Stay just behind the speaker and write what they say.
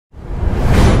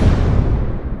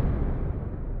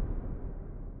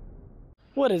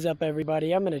What is up,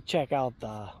 everybody? I'm going to check out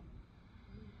the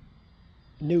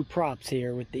new props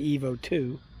here with the Evo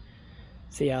 2.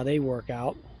 See how they work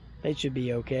out. They should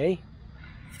be okay.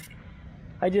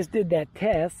 I just did that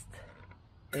test,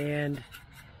 and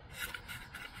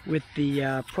with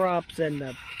the props and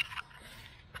the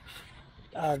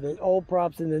old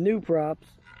props and the new props,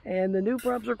 and the new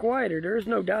props are quieter. There's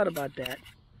no doubt about that.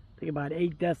 I think about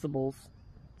 8 decibels.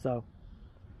 So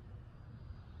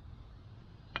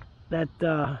that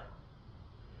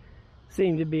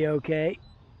seemed to be okay.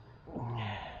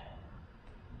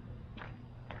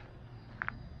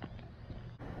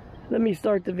 Let me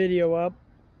start the video up.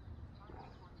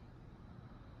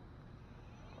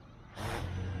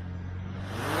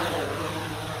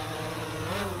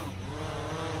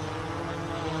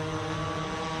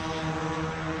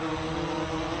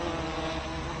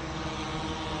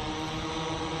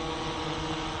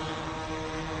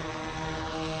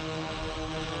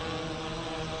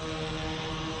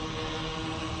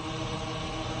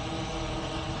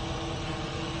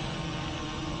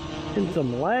 And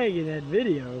some lag in that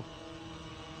video.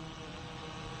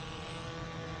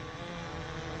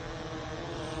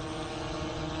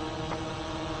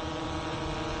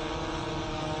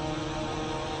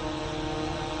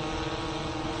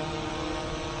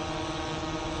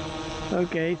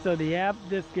 Okay, so the app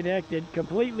disconnected,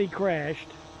 completely crashed.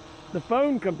 The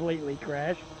phone completely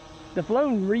crashed. The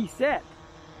phone reset.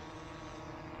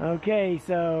 Okay,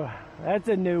 so that's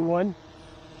a new one.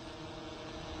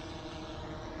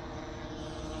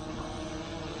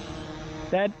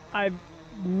 That I've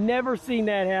never seen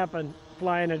that happen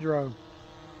flying a drone,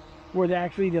 where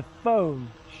actually the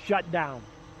phone shut down.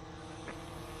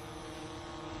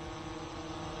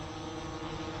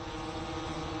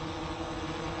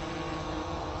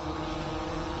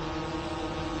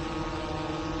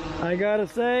 I gotta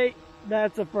say,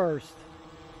 that's a first.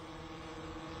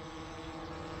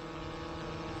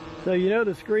 So you know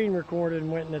the screen recorded and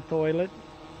went in the toilet.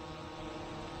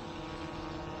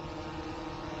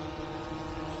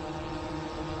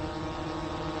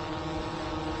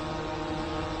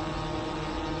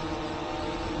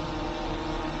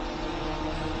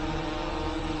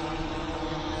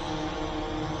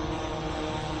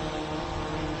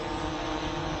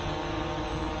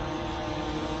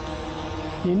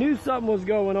 You knew something was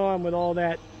going on with all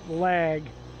that lag.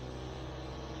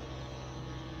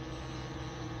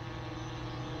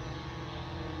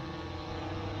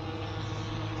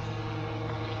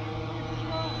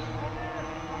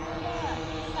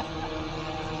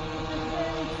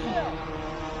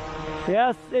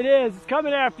 Yes, it is. It's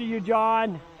coming after you,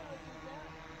 John.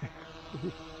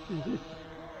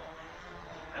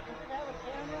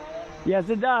 Yes,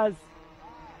 it does.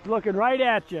 It's looking right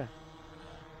at you.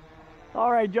 All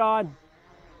right, John.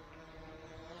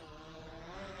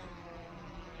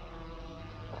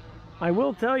 I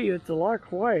will tell you, it's a lot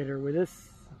quieter with this.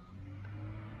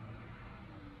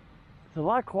 It's a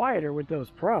lot quieter with those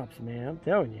props, man. I'm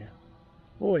telling you.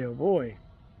 Boy, oh boy.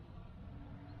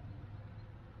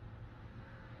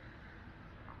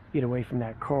 Get away from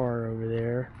that car over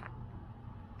there.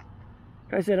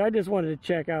 Like I said, I just wanted to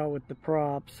check out with the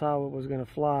props how it was going to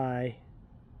fly.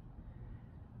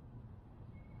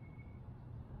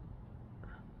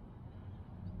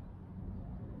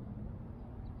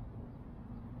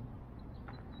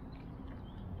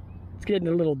 It's getting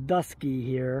a little dusky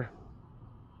here.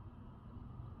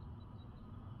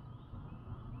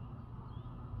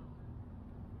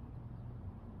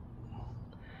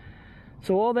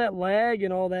 So all that lag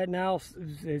and all that now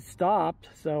is stopped.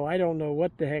 So I don't know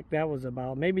what the heck that was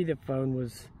about. Maybe the phone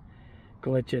was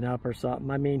glitching up or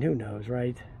something. I mean, who knows,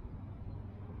 right?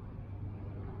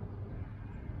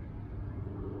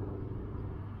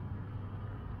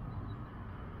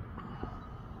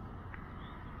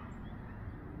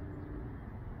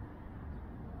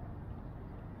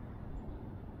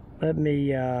 Let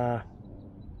me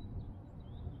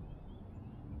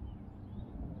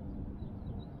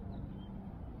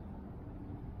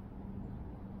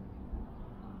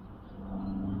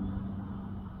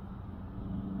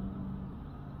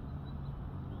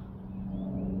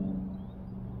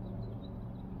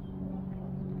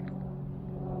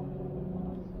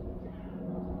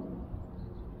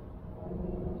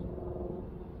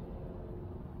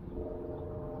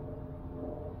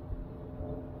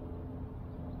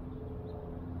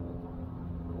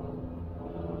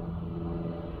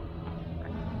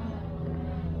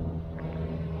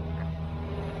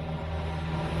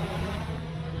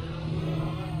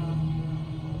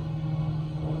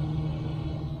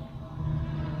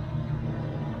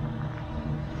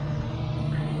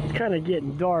kind of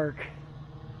getting dark.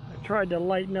 tried to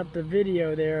lighten up the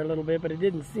video there a little bit, but it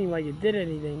didn't seem like it did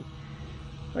anything.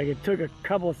 Like it took a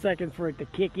couple of seconds for it to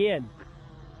kick in.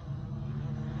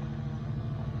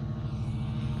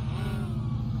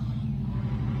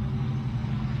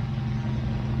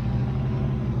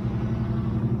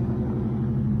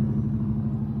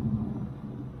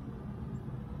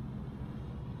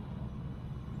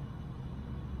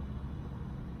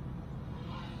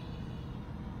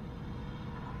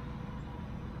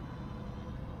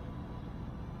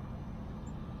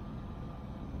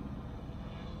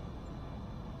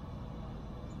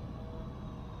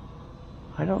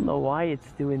 I don't know why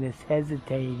it's doing this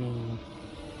hesitating.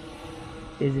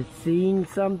 Is it seeing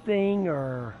something,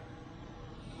 or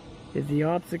is the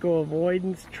obstacle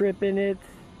avoidance tripping it?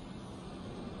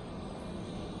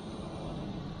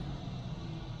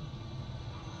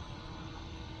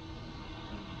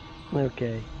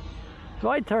 Okay, so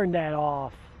I turned that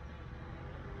off.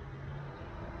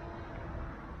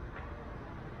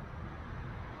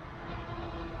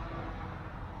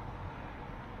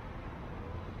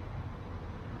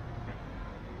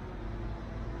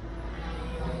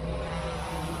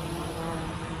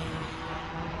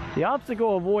 The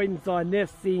obstacle avoidance on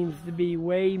this seems to be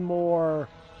way more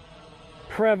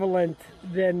prevalent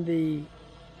than the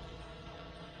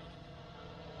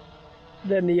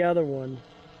other one.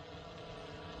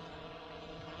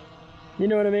 You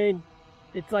know what I mean?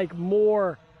 It's like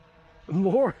more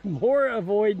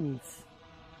avoidance.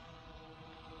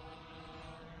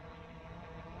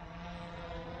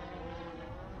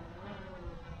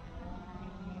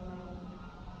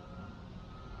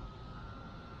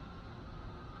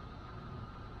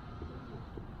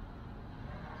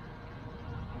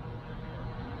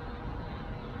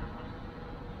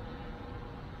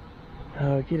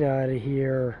 Oh, get out of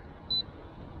here.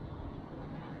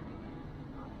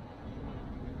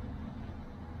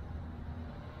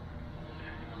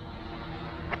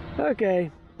 Okay,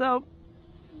 so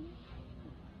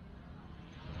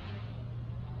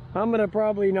I'm gonna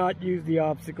probably not use the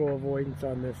obstacle avoidance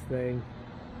on this thing.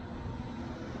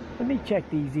 Let me check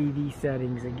these EV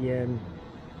settings again.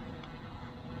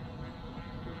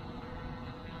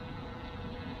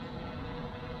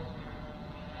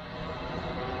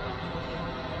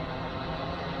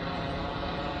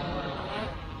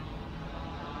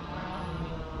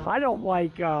 I don't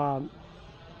like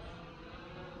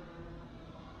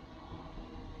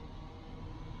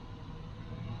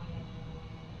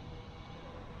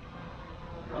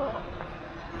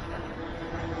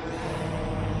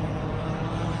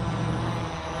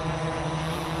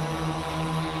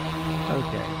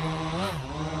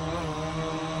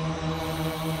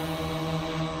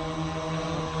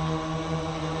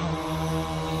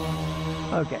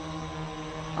Okay.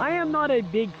 I am not a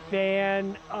big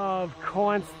fan of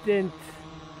constant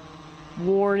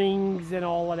warnings and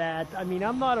all of that. I mean,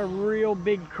 I'm not a real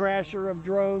big crasher of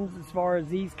drones as far as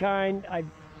these kind. I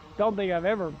don't think I've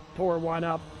ever tore one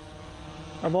up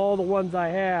of all the ones I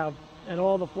have and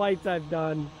all the flights I've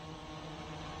done.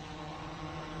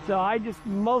 So I just,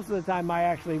 most of the time I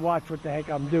actually watch what the heck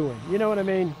I'm doing. You know what I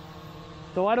mean?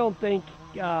 So I don't think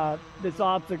this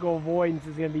obstacle avoidance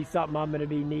is going to be something I'm going to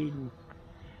be needing.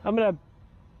 I'm going to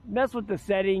mess with the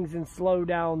settings and slow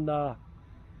down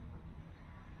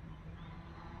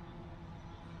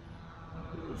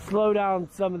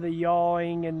some of the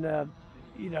yawing and the,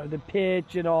 you know, the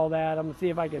pitch and all that. I'm going to see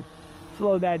if I can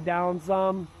slow that down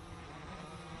some.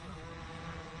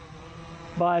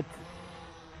 But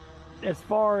as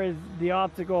far as the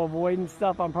obstacle avoidance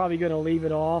stuff, I'm probably going to leave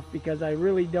it off because I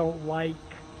really don't like,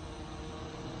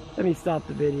 let me stop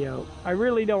the video. I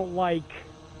really don't like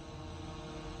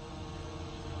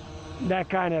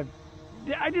that kind of,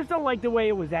 I just don't like the way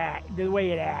it was the way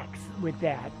it acts with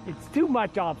that. It's too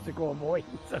much obstacle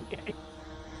avoidance, okay?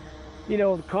 You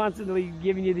know, constantly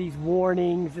giving you these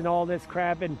warnings and all this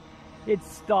crap, and it's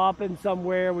stopping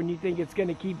somewhere when you think it's going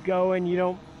to keep going.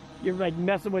 You're like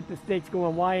messing with the sticks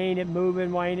going, why ain't it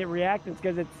moving? Why ain't it reacting? It's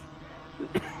because it's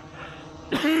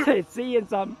it's seeing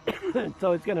something,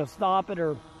 so it's going to stop it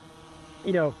or,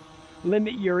 you know,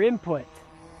 limit your input.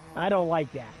 I don't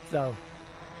like that. So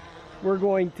we're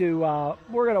going to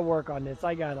work on this.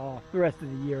 I got all the rest of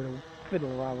the year to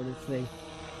fiddle around with this thing.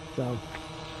 So,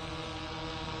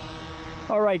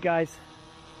 all right, guys.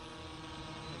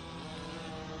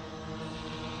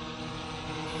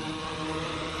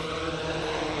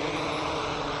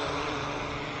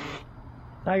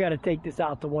 I got to take this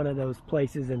out to one of those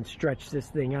places and stretch this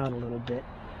thing out a little bit.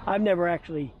 I've never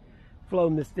actually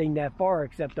flown this thing that far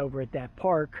except over at that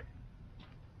park.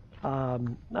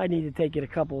 I need to take it a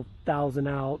couple thousand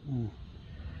out and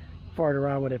fart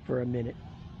around with it for a minute.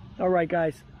 All right,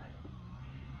 guys.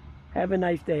 Have a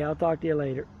nice day. I'll talk to you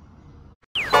later.